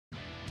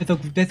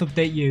Let's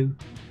update you.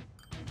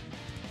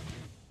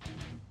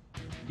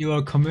 You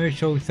are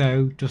commercial,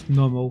 so just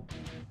normal.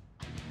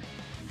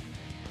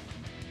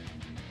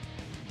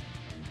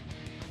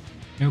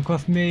 It'll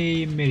cost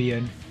me $1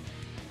 million.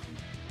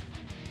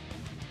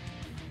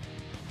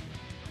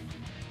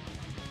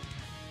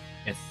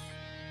 Yes.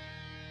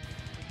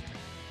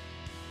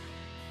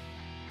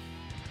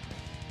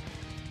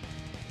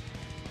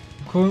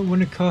 Current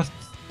one it costs.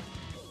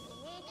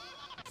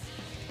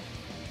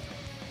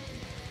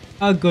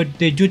 Oh good,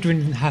 the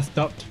judgment has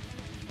stopped.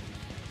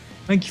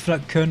 Thank you for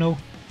that, Colonel.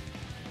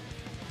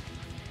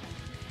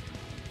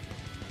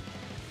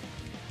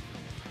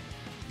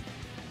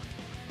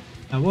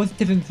 Now what's the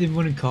difference in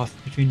running costs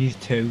between these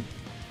two?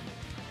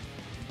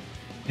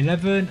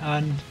 11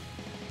 and...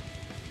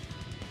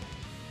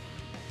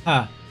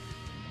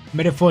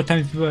 made it 4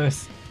 times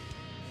worse.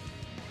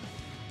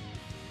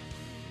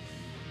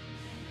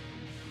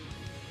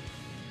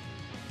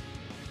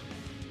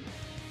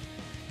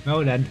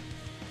 Well then.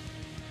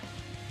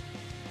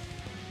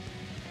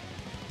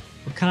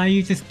 But can I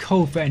use this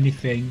code for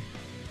anything?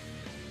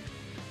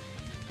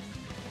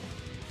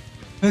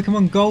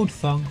 Pokemon Gold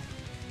song.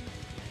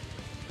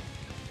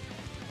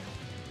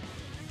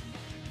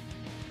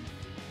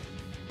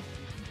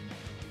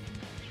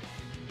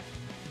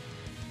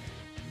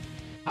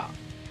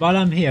 While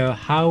I'm here,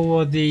 how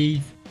are the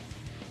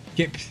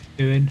skips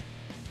doing?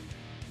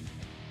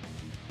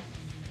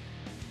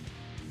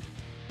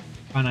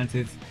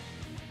 Finances.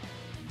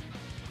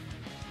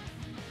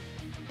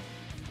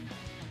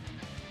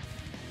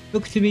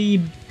 Looks to be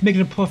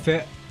making a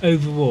profit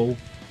overall.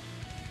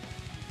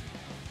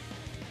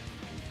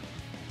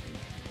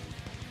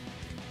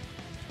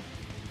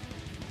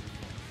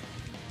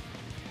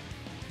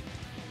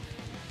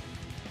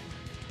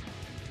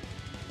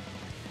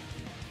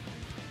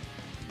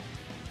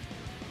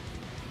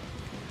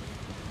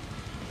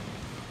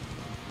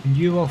 And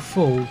you are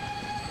full.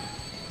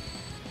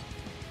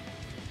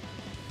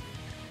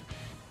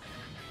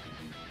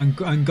 And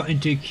got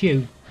into a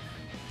queue.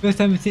 First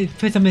time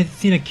I've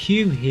seen a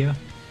queue here.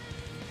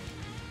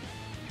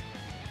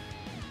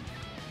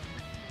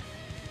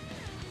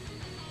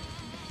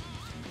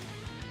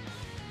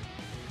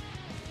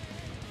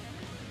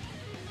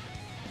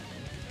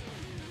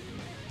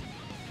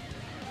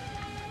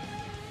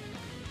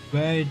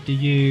 Where do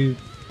you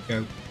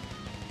go?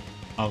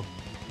 Oh.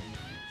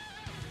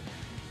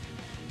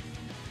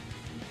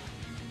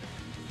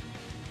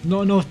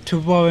 Not enough to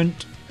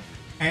warrant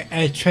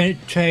a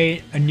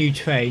new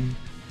train.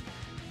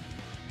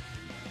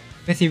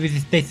 Let's see with the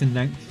station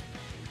length.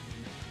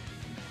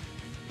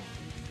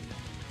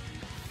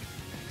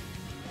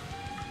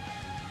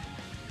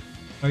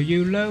 Are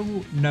you low?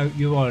 No,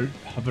 you all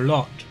have a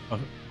lot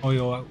of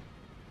oil.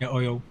 Yeah,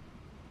 oil.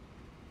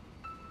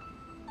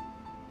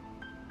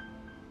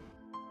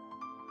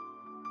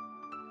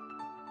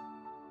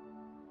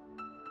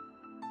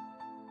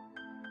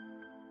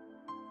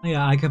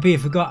 Yeah, I completely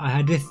forgot I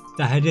had this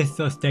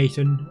sort of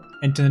station,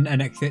 enter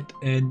and exit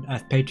in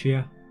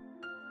Aspatria.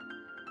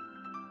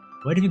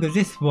 Where do you think of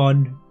this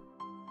one?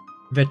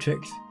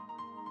 Vetrix.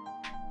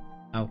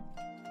 Oh.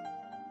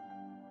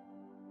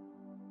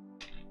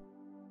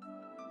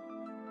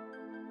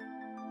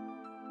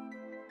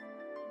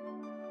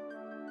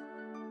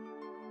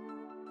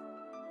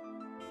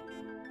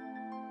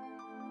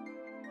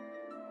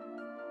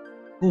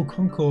 Oh,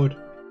 Concord.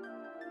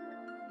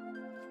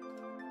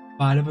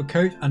 Buy another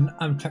coach and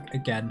Amtrak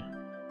again.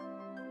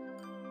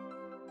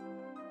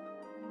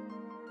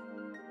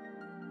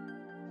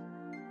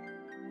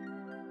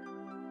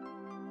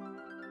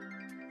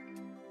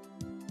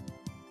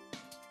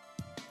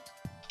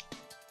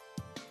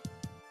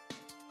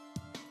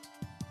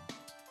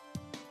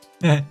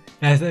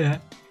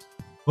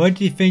 What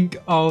do you think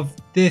of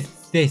this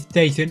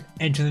station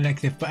entering the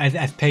exit for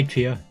as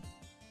Patria?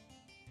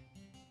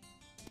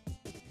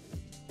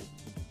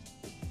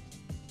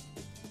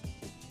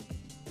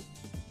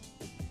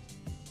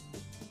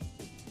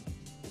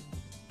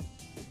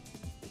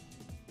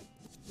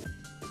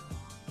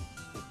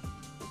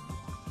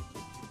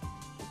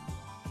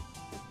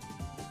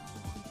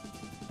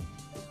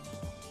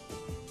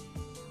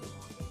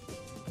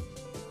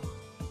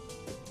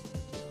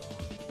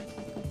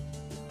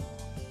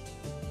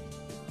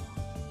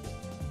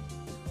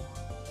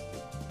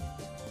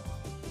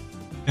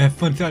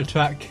 Fun sort of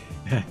track.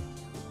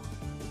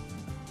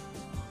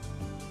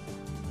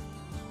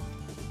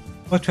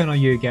 What train are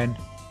you again?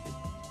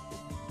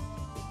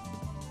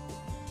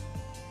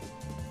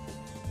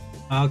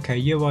 Okay,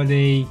 you are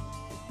the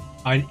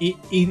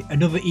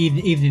another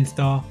evening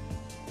star.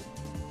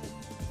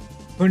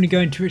 Currently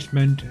going to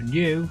Richmond, and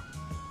you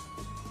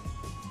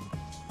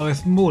are a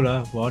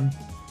smaller one.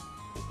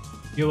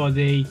 You are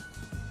the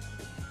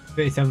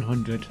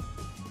 3700.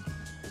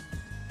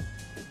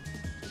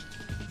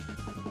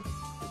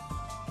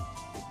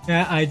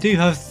 Yeah, I do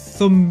have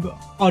some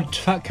odd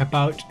track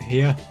about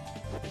here.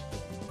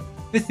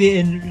 Especially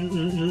in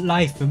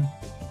Lytham.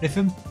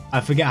 I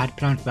forget how to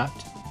pronounce that.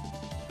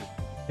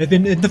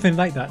 There's nothing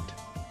like that.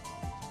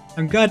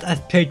 I'm glad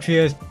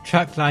Aspatria's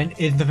track line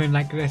is nothing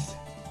like this.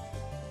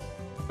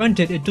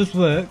 Granted, it does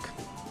work.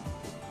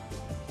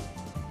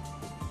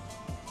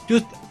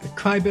 Just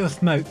quite a bit of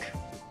smoke.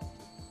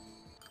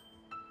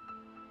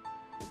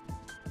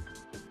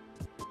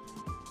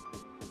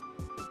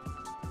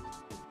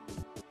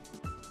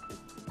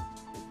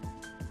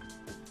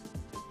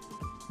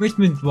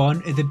 Richmond's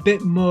one is a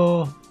bit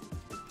more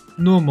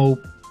normal,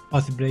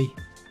 possibly.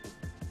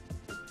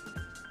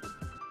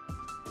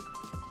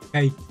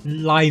 Okay,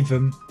 live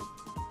them.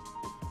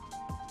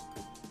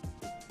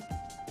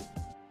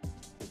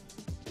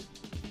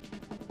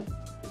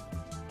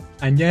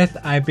 And yes,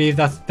 I believe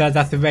that's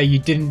the way you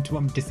didn't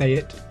want me to say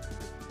it.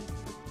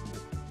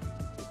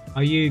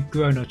 Are you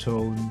grown at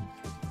all?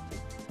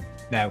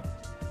 No.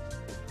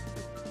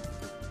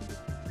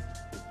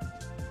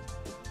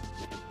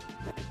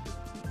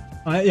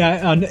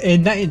 Yeah, and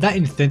in that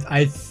instance,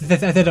 I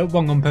said it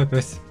wrong on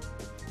purpose.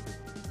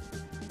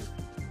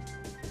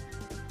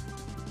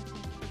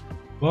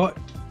 What?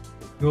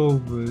 You're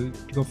rude.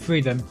 You got 3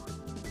 then.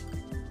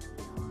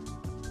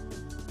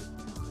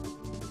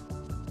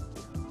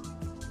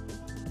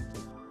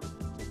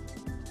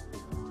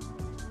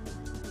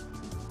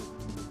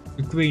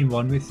 The green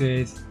one, which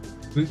is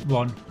Route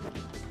 1.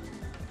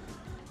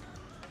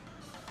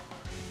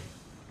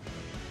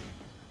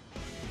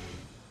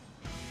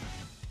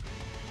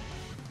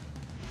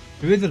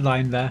 There is a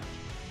line there.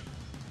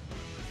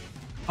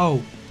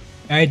 Oh,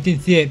 I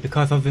didn't see it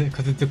because of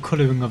the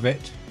colouring of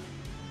it.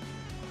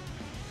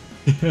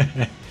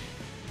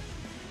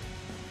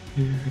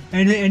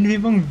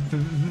 Anything wrong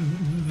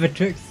with the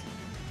tricks?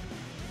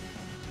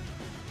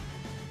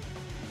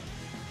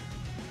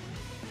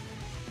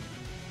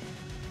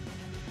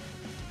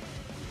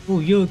 Oh,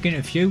 you're getting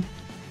a few.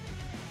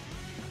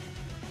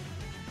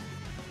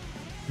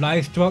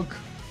 Livestock.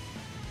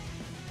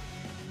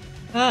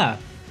 Ah,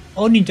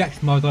 only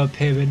Jack's mods are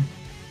appearing.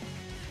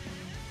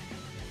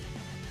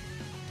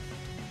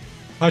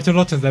 Quite a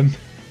lot of them.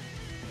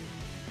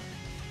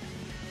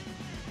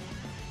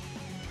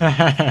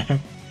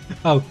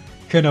 Oh,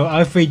 Colonel,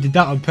 I thought you did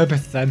that on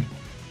purpose then.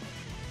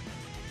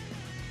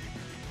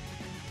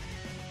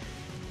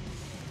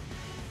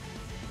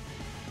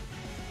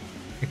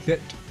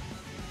 Exit.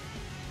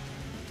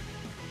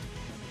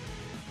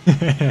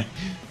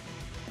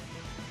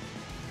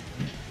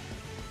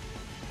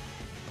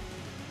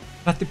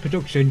 Plastic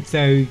production,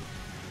 so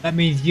that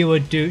means you are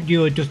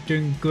just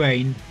doing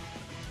grain.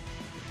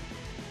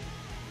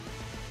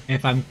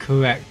 If I'm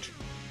correct.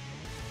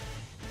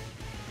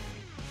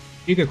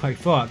 You go quite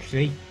far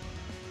actually.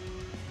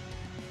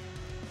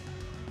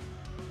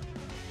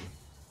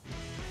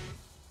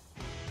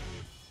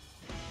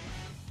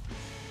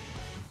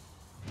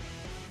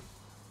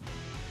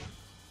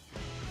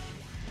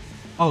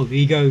 Oh,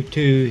 you go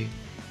to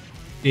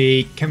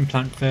the chem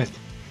plant first.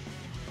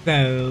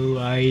 So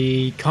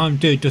I can't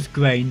do just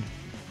grain.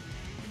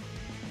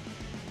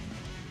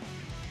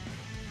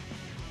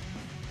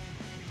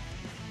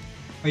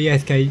 Oh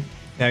yes, okay.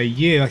 So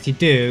you actually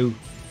do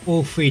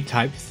all 3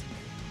 types.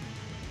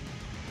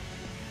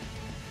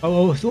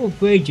 I'll sort of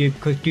grade you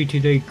because due to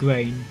the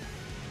grain.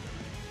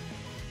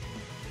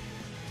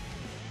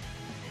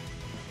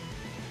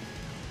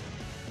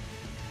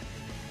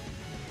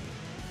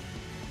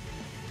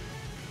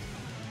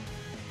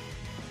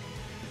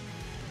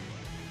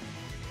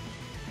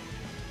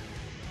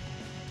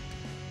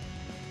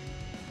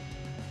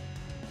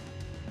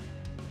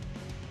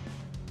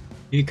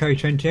 Eco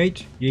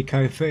 28,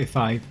 Eco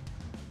 35.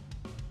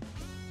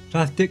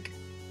 Plastic,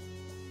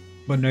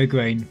 but no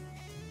grain.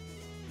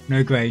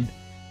 No grain.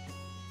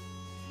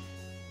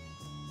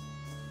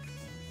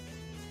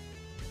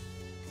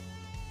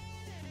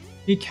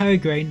 Eco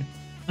grain.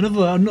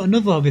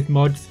 Another of his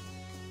mods.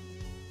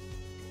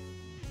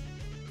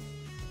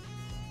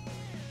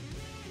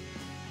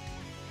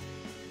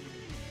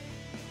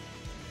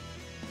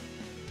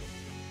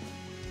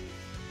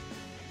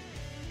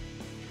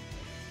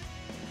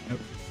 Nope.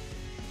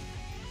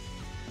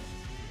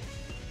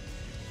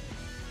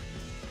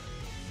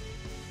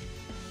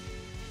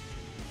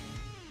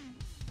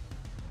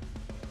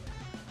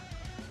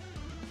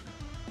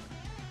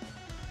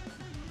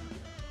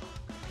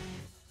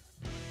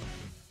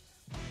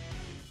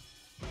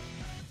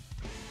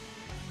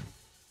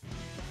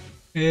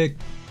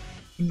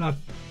 I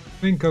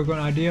think I've got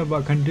an idea of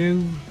what I can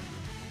do.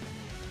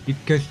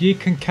 Because you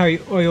can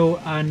carry oil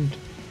and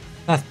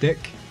plastic.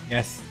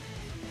 Yes.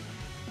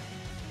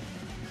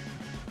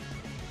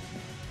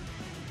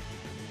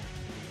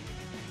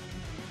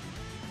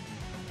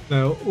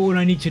 So all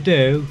I need to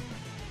do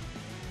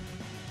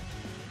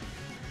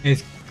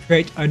is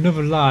create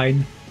another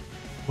line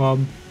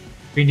from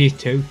between these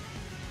 2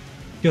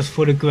 just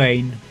for the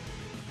grain.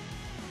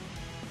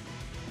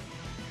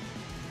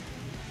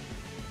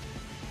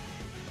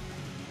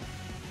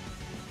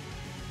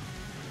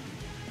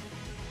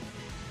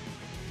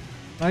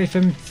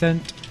 Item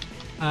sent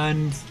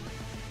and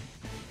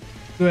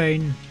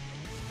grain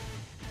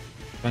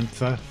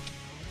transfer.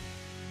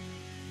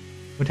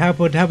 Would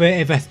help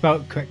if I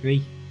spelled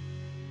correctly.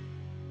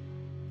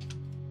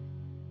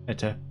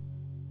 Better.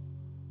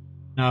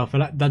 Now for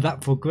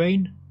that for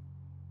grain.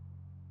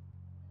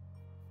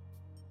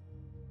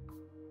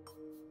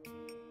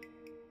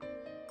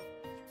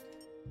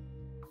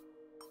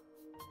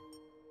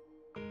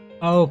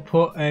 I'll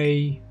put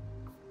a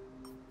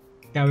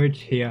garage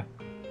here.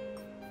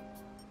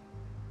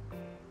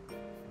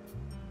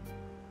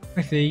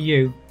 Actually,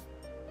 you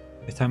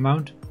this time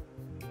round.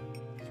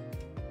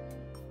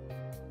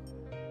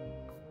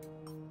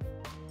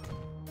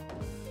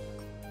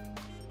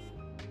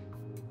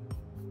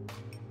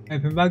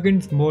 Open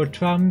wagons, more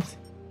trams,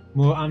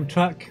 more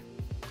Amtrak.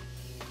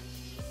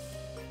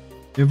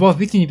 With what's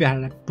recently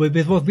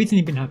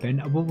been happening,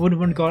 I wouldn't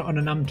want to go on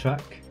an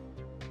Amtrak.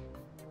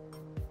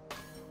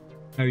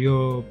 Oh,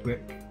 you're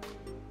brick.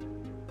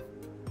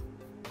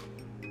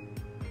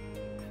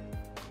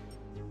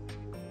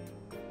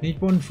 Need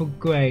one for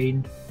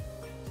grain.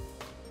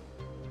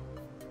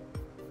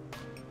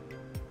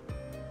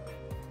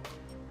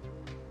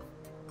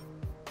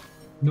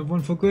 Another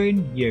one for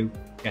grain? You.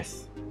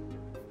 Yes.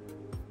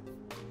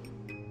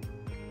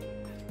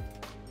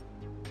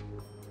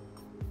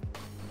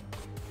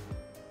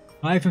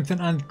 From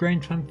St. Anne's grain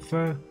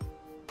transfer.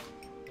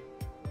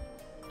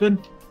 Done.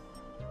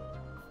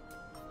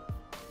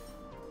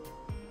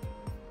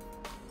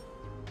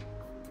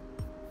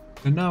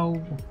 So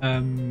now I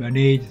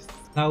need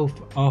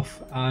south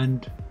off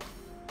and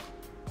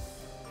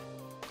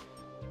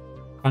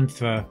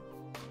transfer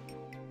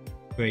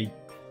 3.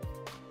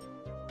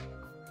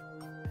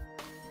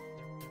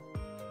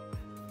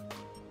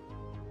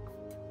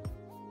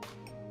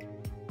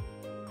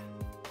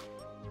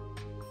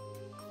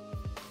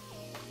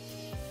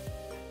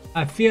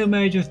 I feel I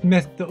may have just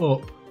messed it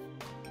up.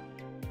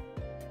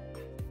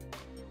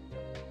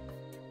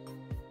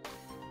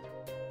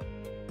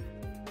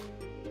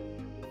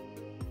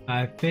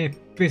 I think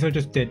this I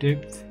just did,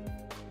 oops.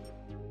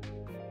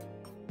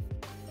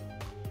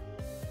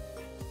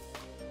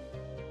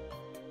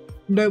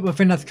 Nope, I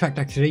think that's correct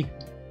actually.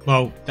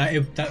 Well, that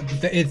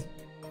is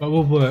what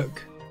will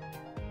work.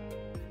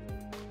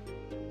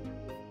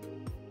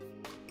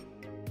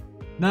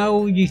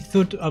 Now you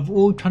should have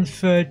all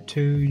transferred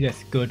to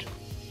yes, good.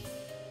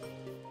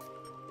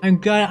 I'm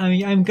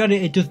glad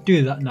it just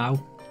do that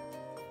now.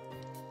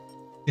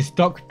 The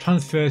stock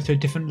transfers to a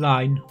different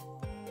line.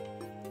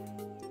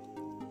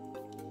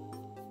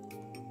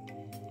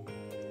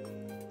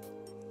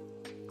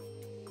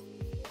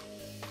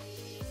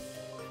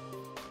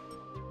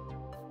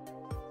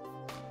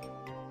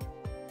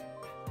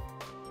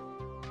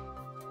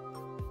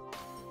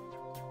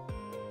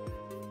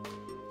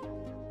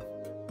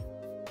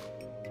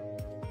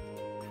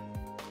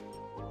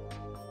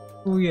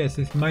 Oh yes,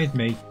 this reminds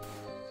me.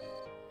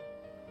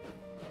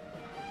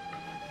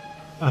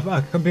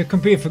 I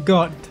completely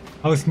forgot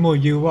how small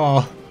you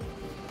are.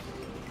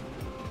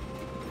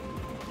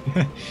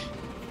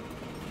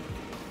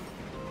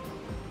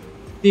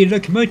 The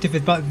locomotive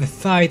is about the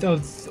size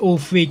of all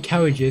 3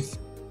 carriages,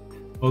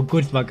 or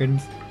goods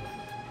wagons.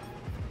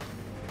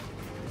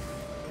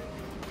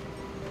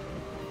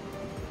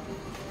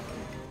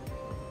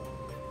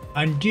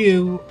 And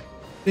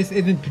this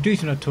isn't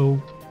producing at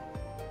all.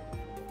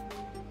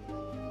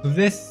 So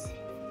this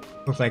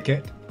looks like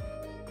it.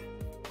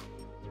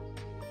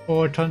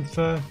 Or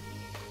transfer.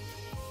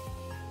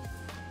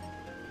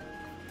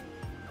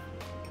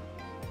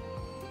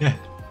 Yeah.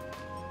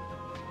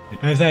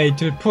 I say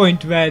to the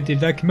point where the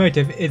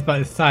locomotive is about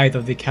the size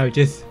of the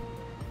carriages.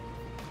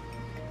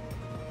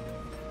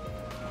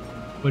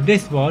 But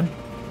this one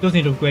does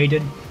need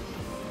upgrading.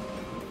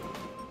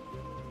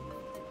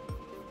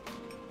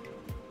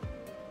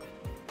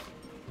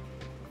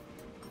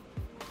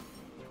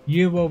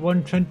 You are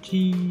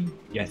 120,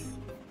 yes.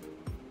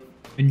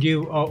 And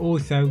you are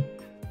also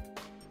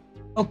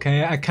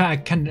okay. I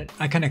can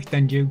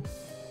extend you.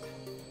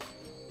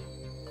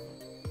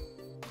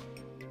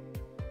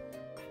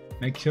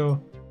 Make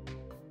sure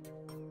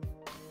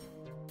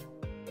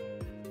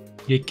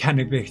you can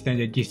be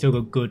extended. You still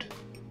got good.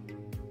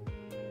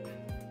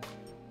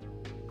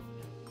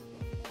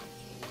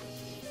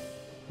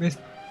 Where's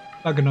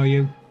wagon are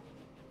you?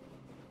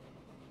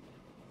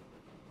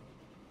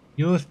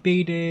 Your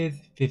speed is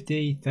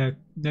 50, so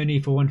no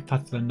need for one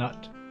faster than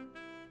that.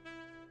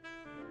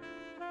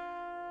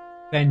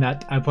 Saying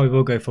that, I probably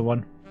will go for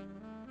one.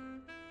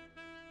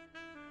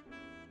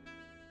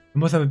 I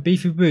must have a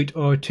beefy route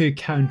or 2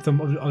 carrying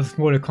some of the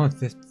smaller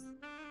consists.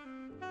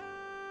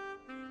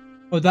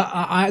 Oh, the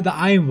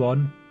iron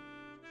one,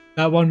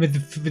 that one with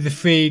the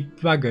 3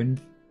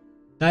 wagons,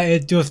 that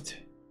is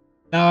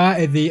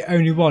the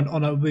only one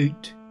on that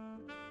route.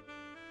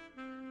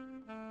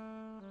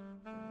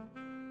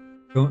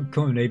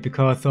 Currently,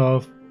 because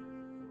of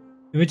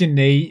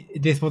originally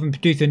this wasn't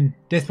producing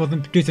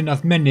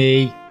as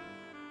many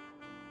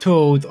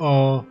tools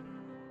or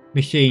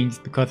machines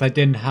because I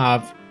didn't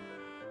have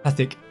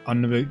plastic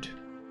on the route.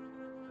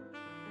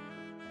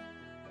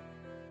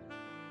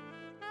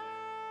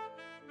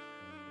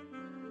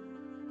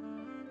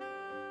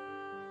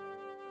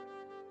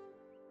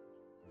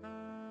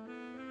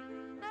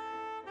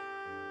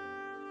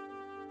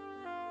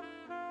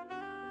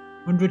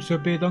 100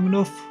 should be long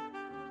enough.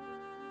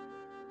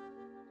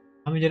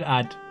 How many did I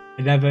add?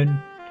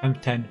 11 times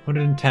 10.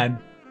 110.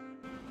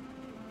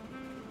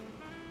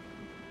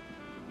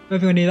 Don't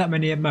think I need that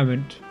many at the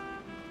moment.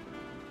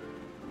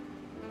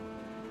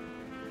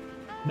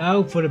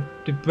 Now for the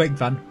brake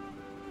van.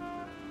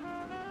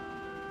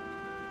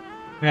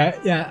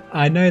 Yeah,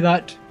 I know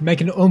that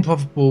making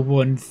unprofitable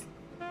ones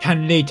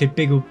can lead to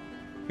bigger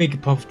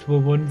profitable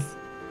ones.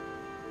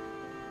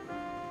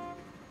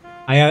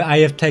 I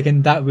have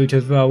taken that route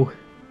as well.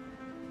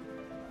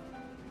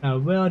 Now,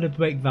 where are the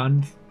brake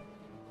vans?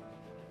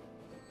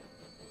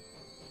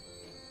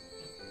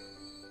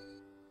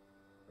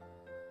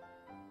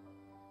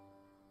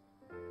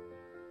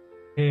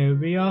 Here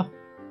we are.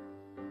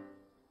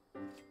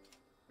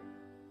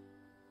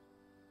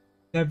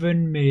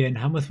 7 million.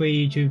 How much were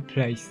you to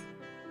place?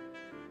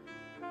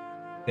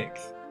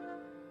 6.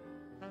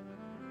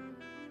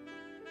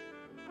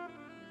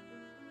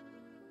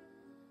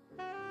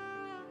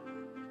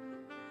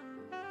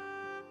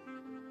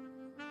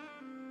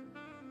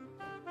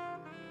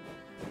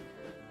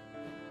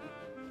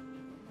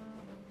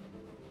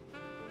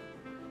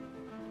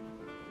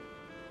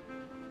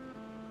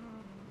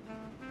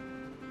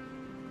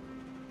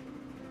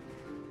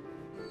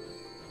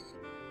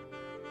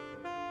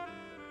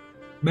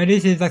 But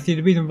this is actually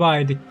the reason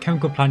why the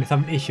chemical plant is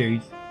having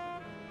issues.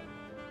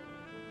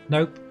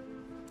 Nope.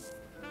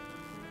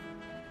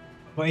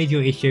 What is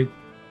your issue?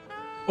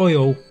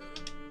 Oil.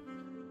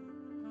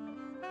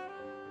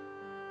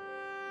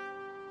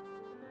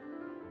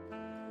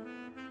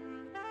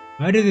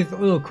 Where does this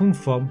oil come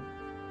from?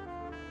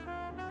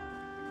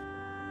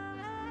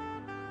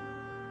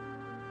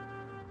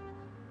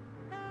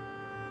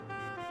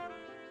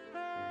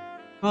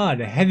 Ah,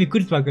 the heavy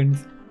goods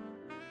wagons.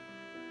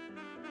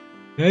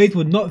 Those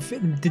will not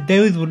fit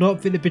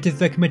the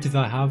British locomotives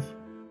I have.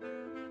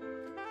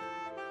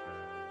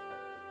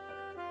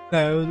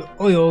 So the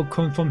oil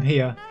comes from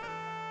here.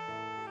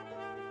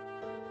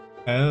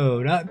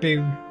 Oh, that'd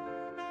be...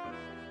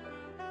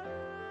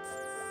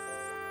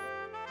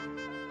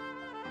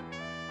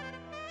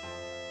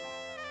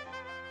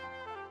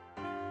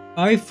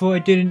 I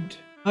thought it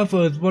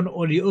was one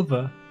or the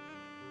other.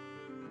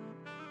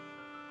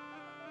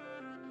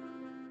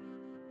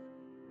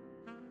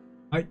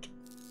 Right.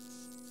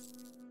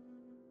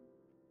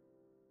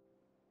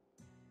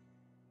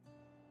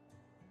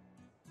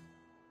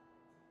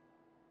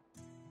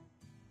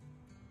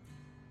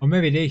 Or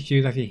maybe the issue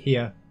is actually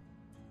here.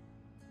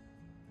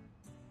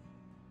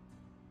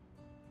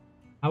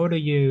 How old are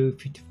you?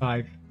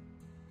 55.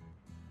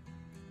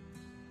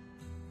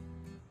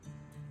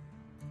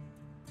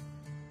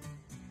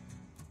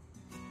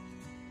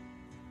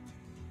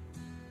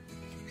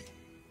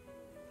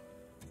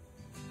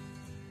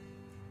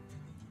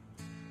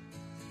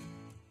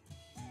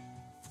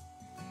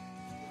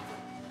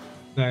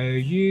 So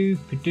you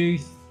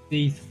produce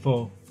these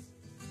 4.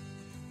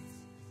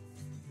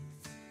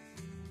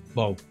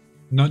 Well,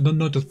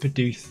 not just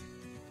produce.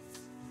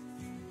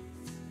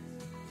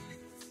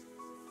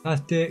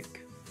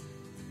 Plastic,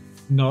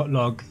 not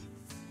logs.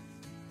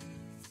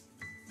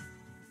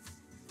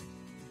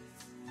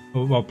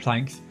 Oh, well,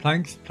 planks,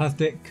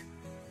 plastic,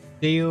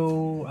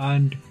 steel,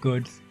 and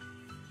goods.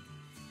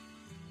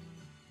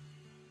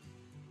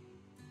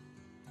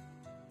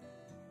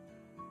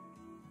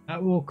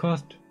 That will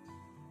cost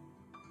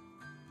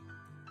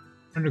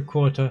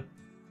 1.25.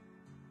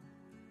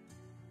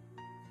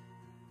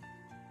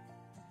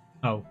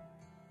 Oh.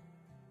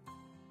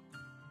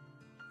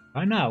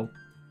 Right now.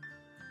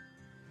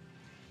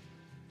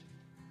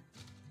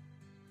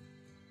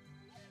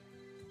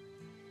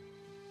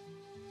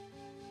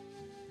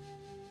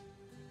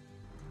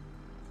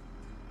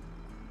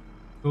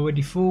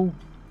 Already full.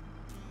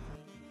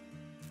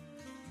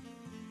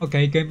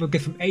 Okay, we'll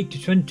get from 8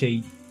 to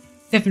 20.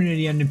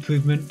 Definitely an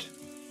improvement.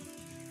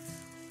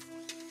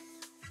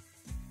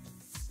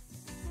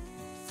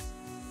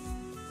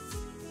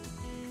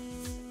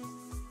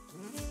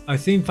 I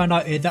soon found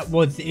out that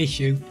was the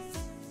issue.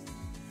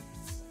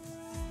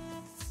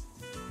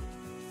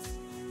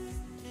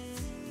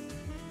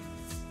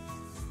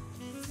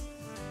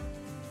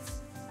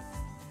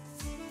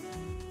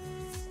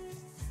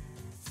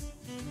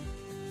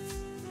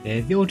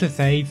 There's the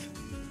autosave.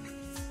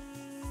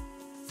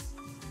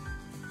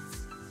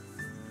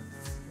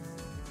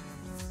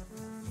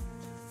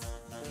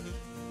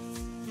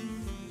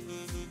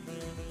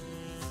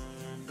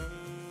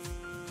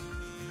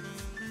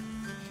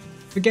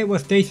 Forget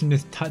what station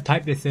this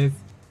type this is.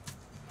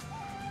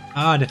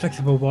 Ah, the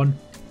flexible one.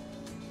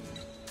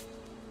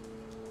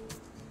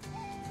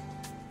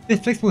 This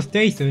flexible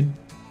station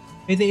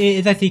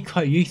is actually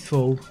quite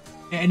useful.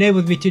 It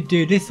enables me to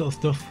do this sort of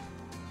stuff.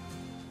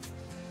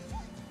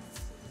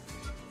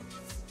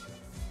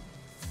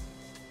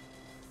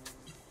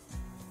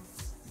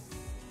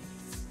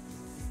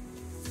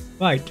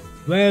 Right,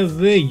 where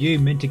were you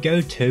meant to go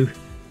to?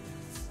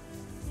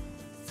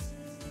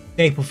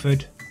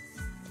 Stapleford.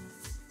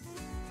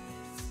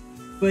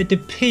 But it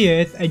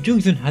appears a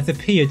junction has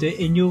appeared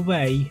in your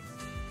way.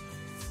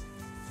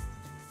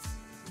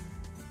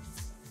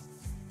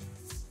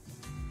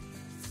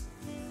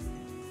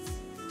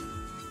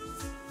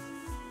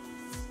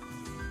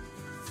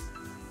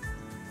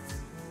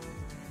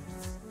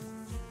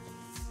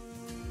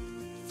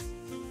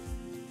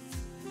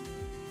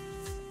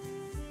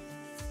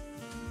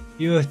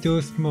 You are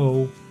still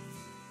small.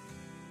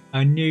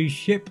 A new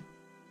ship.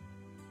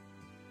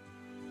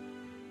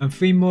 And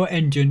 3 more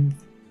engines.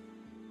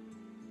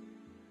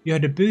 You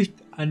had a boost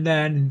and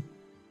then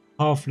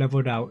half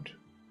leveled out.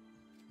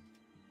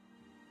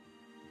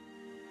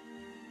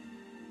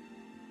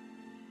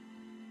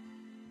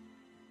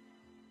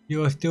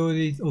 You are still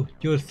these. Oh,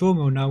 you're a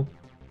sawmill now.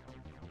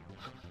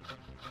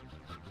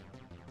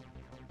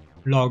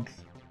 Logs.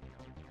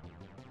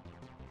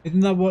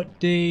 Isn't that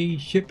what the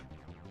ship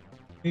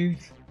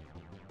moves?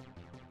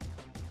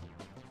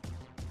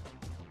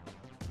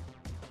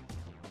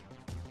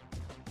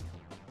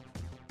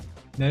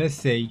 Now let's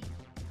see.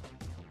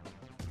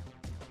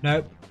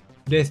 Nope,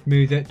 this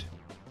moves it.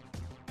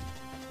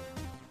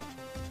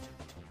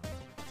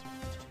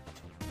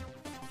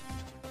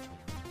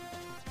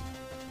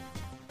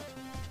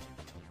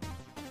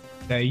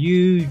 So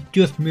you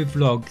just move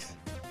logs.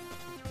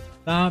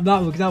 That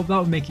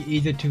would make it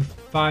easier to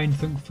find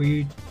something for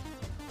you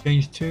to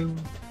change to.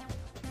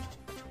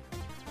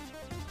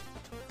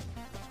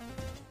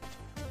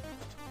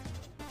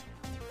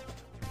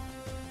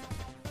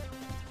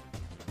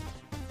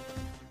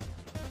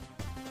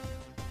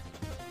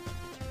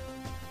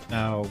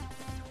 Now,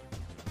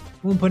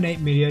 1.8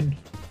 million.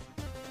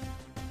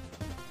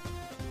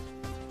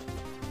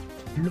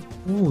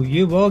 Ooh,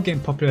 you are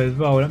getting popular as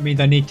well. That means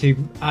I need to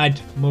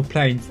add more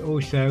planes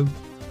also.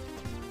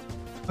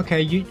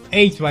 Okay, you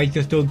age-wise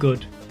you're still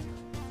good.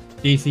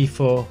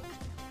 DC4.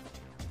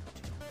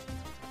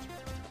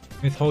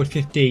 Let's hold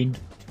 15.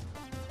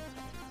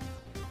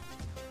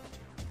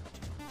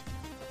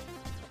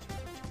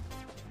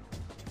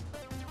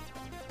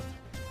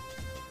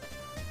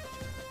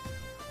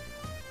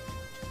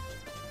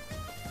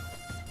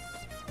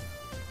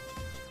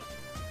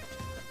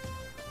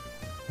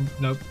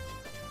 Nope.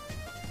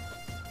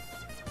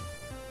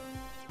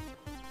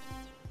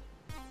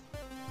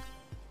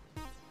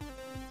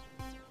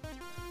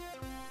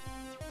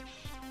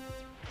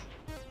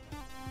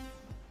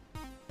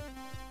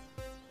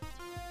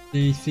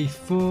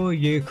 DC4,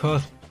 you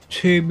cost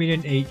 2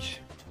 million each.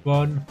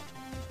 1,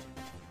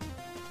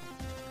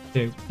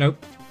 2.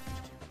 Nope.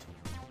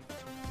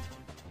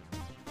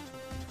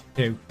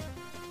 2.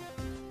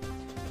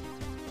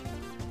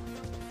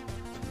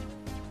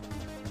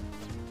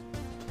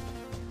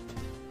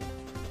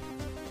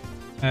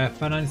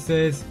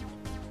 Finances.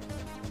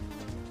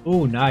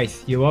 Oh,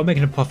 nice. You are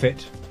making a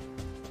profit.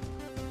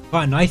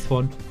 Quite a nice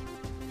one.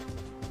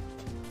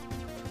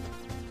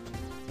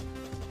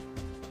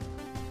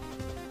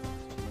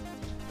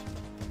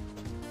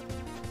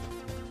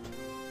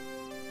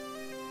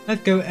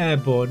 Let's go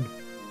airborne.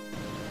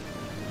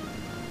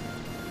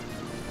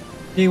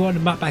 See what the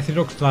map actually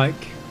looks like.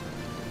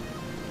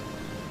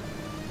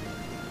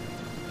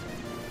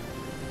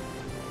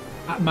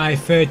 At my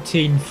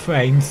 13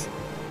 frames.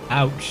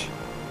 Ouch.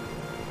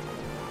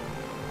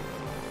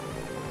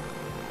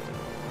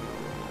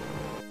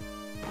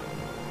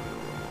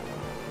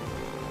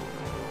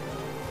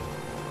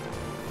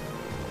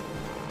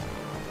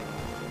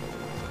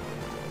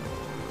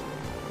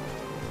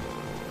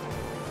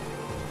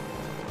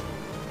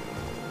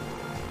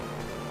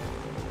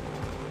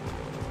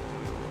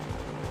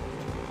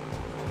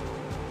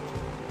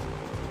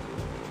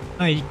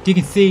 You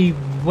can see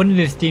one of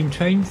the steam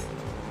trains,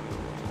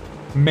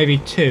 maybe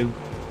 2.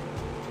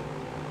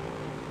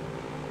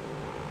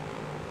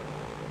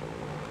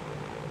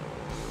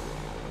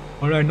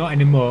 Although not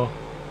anymore.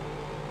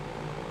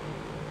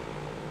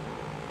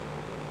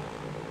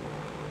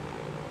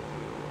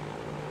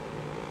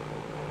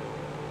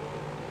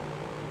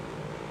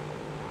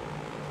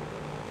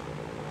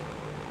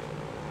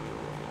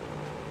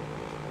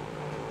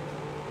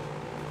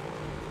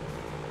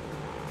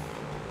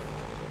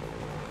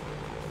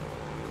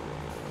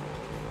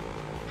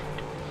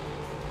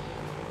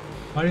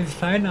 While it's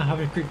fine, I'll have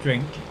a quick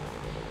drink.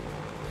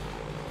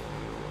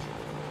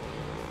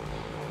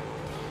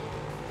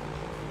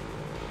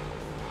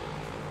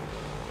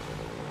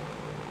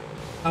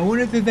 I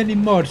wonder if there's any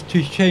mods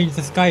to change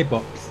the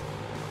skybox.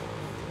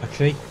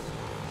 Actually,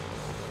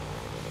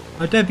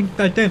 I don't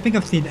think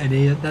I've seen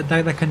any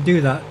that can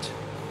do that.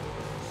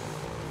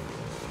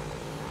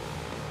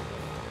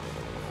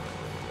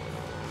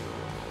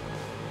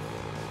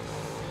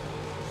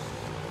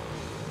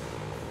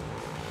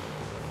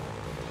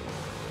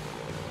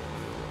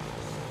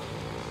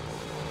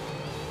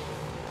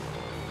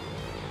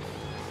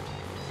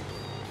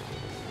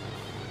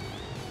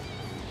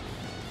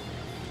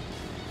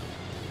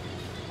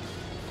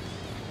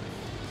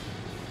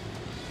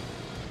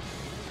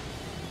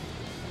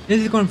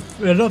 This is going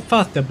a lot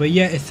faster, but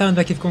yeah, it sounds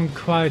like it's going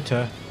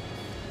quieter.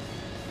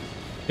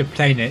 The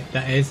planet,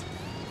 that is.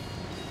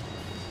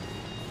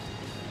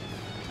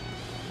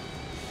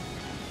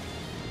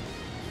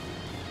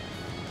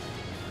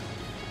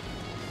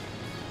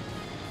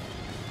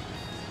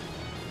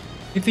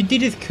 If you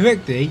did this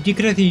correctly, you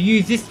could actually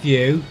use this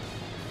view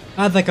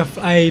as like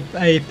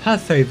a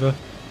passover.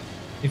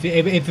 If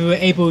you were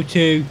able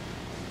to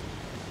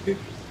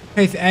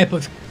place the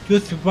airports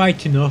just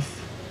right enough.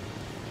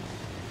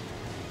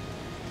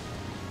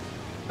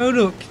 Oh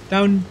look,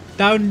 down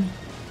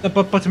the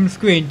bottom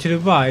screen to the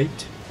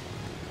right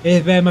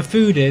is where my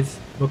food is,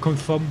 where it comes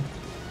from.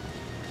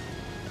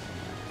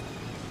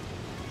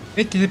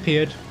 It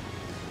disappeared.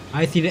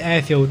 I see the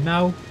airfield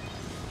now,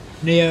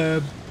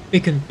 near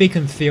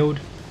Beacons Field.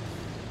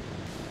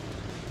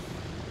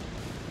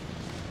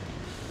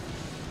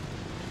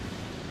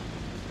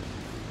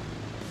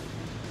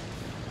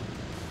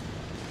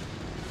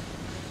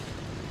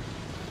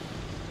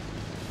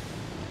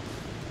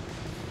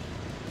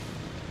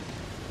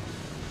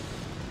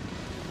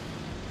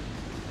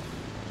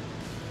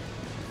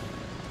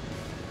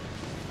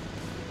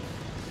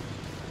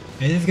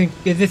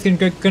 Is this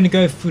gonna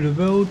go through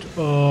the road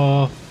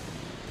or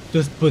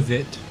just buzz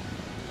it?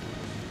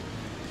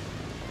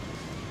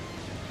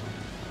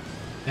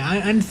 The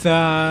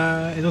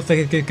answer, it looks like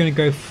it's gonna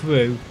go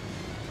through.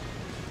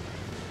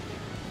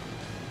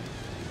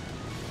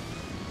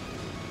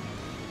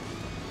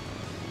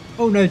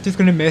 Oh no, it's just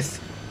gonna miss.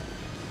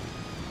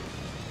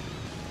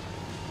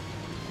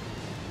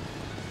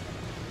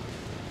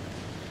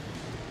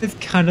 It's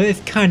kind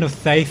of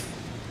safe.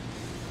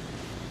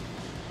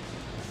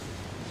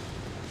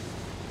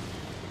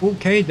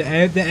 Okay, the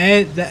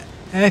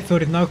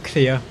airfield is now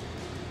clear.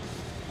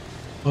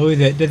 Oh,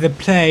 is it? There's a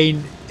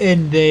plane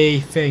in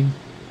the thing,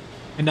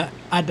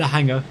 at the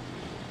hangar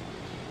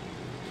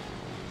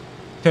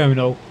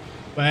terminal,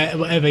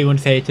 whatever you want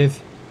to say it is.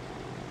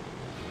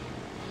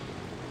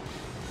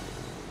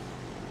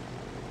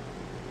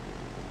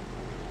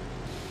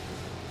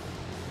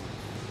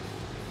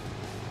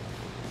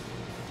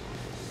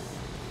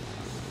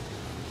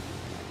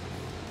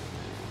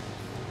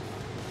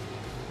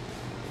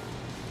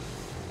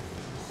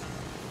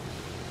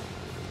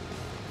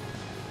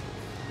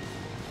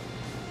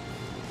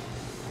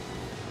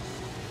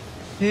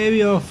 Here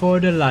we are for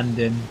the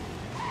landing.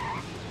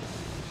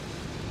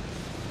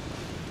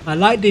 I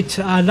like the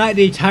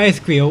tire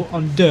squeal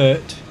on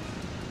dirt.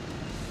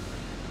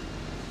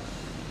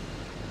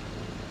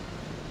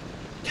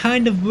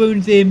 Kind of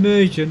ruins the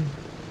immersion.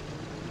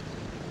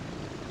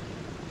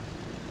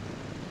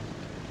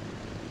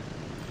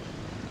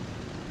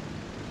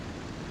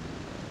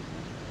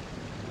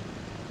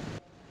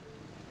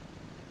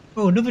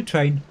 Oh, another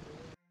train.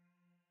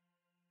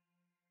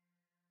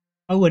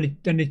 Oh, and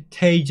a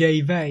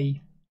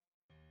TGV.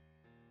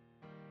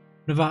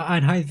 Another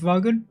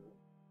Einheitswagen.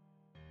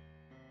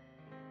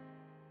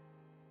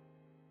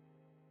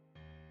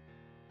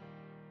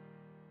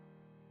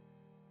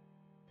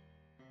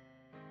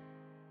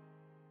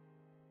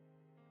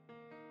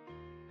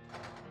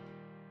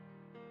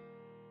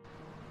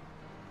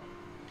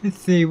 Let's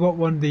see what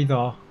one these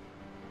are.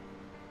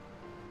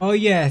 Oh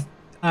yes,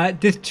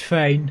 this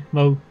train,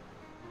 well,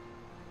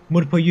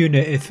 multiple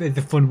unit is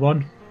the fun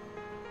one.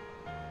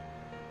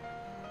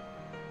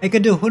 I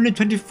can do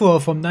 124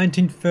 from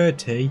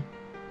 1930,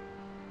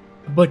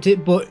 but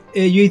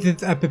it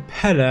uses a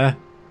propeller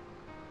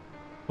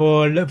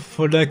for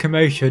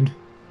locomotion.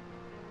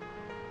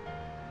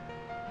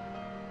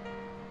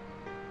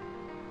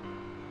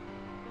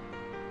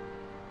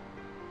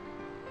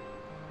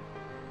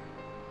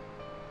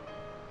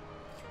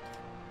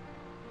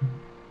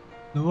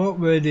 So what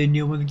were the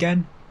new ones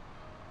again?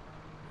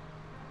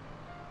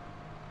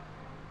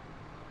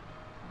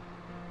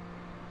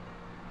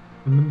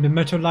 The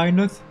metal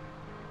liners,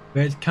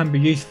 where it can be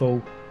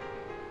useful.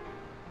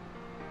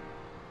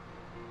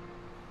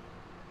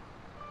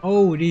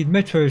 Oh, these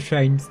metro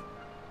trains,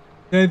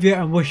 Soviet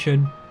and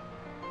Russian.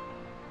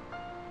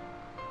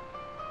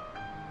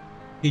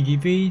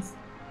 TGVs.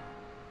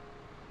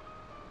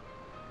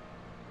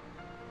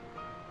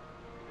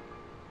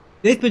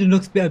 This building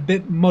looks a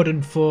bit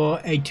modern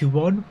for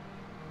 81.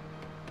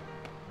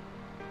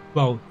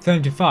 Well,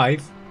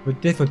 75,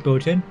 but this was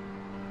built in.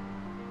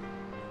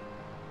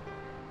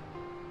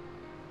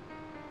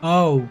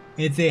 Oh,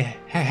 it's a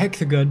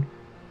hexagon.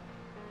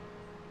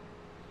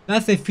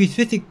 That's a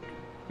futuristic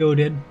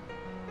building.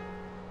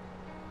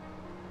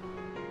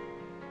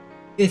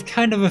 It's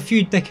kind of a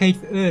few decades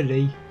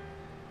early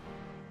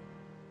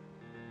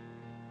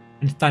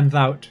and stands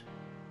out.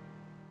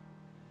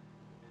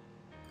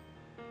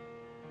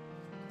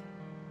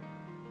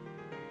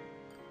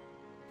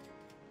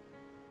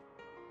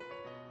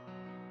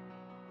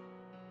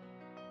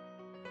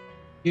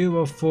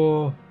 Euro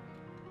 4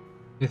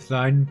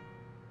 design.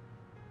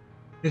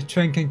 This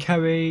train can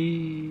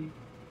carry.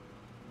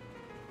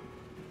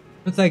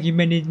 Looks like you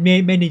may need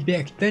to be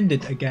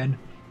extended again.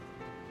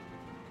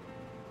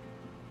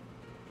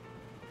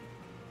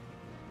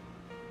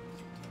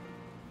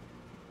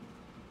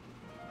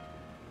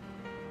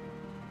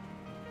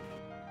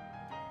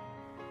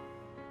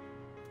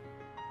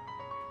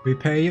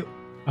 Repair you.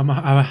 I'm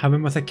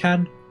having what I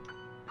can.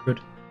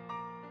 Good.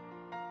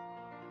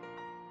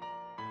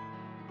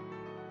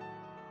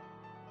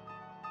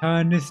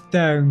 Can this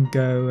stone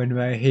go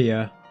anywhere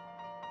here?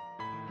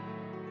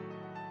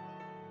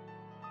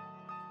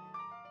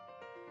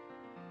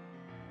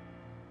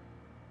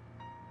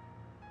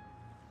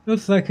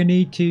 Looks like I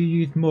need to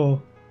use more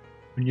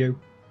on you.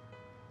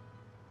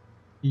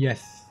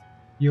 Yes,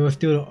 you're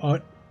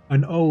still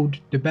An old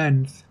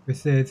depends,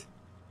 this is.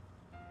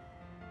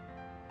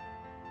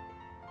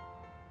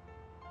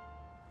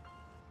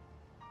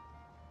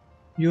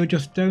 You're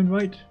just stone,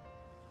 right?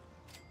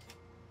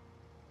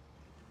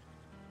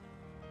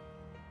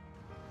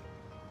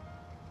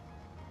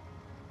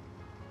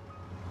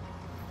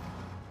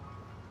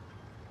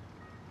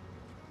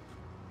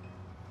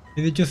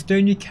 Is it just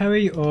stone you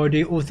carry, or do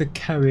you also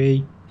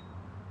carry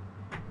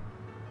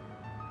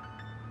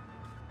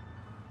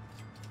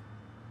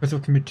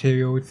construction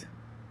materials?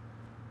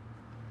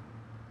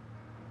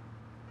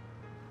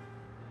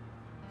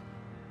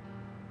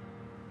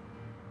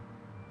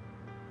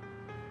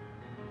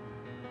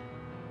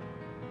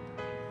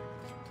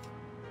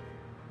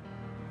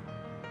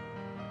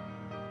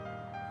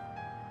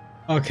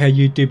 Okay,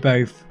 you do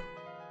both.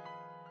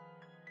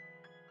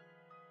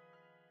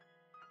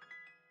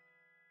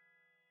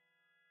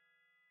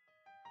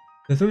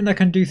 There's something that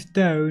can do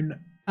stone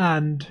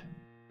and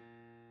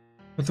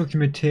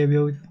construction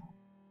materials.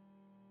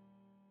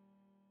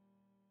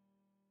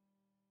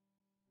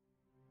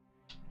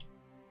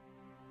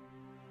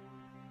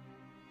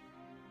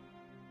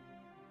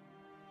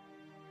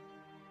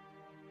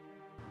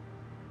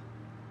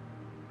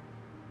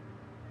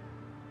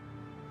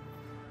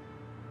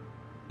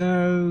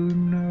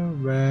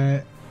 Stone,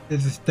 where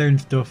is the stone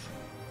stuff?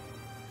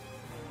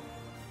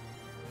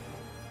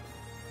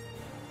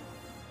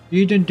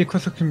 You didn't do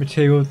construction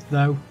materials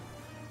though.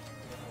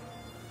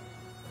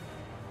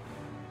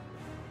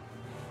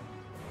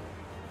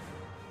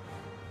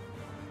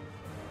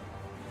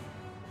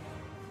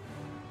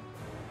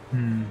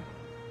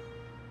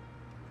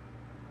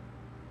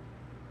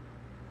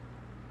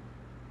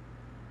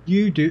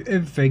 You do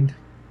everything.